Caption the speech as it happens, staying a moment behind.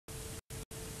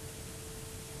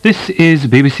This is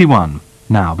BBC One.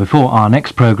 Now, before our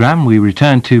next programme, we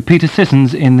return to Peter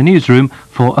Sissons in the newsroom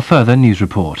for a further news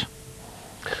report.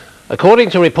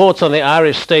 According to reports on the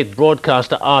Irish state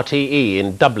broadcaster RTE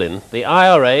in Dublin, the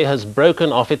IRA has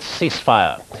broken off its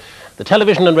ceasefire. The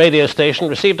television and radio station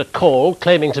received a call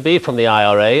claiming to be from the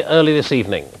IRA early this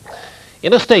evening.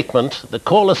 In a statement, the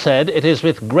caller said it is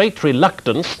with great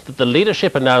reluctance that the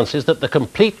leadership announces that the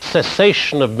complete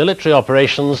cessation of military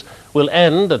operations will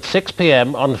end at 6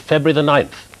 p.m. on February the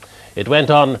 9th. It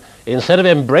went on, instead of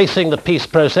embracing the peace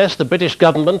process, the British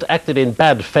government acted in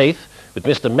bad faith, with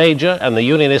Mr. Major and the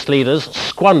unionist leaders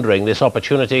squandering this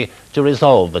opportunity to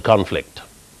resolve the conflict.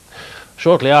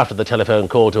 Shortly after the telephone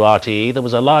call to RTE, there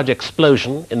was a large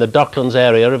explosion in the Docklands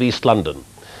area of East London.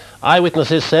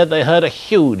 Eyewitnesses said they heard a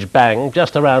huge bang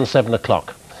just around 7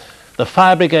 o'clock. The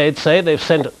fire brigade say they've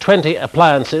sent 20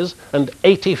 appliances and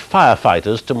 80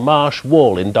 firefighters to Marsh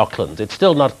Wall in Docklands. It's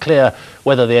still not clear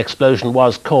whether the explosion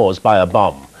was caused by a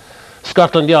bomb.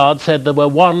 Scotland Yard said there were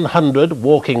 100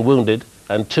 walking wounded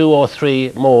and 2 or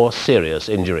 3 more serious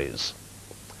injuries.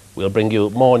 We'll bring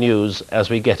you more news as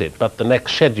we get it, but the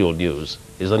next scheduled news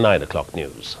is the 9 o'clock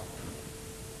news.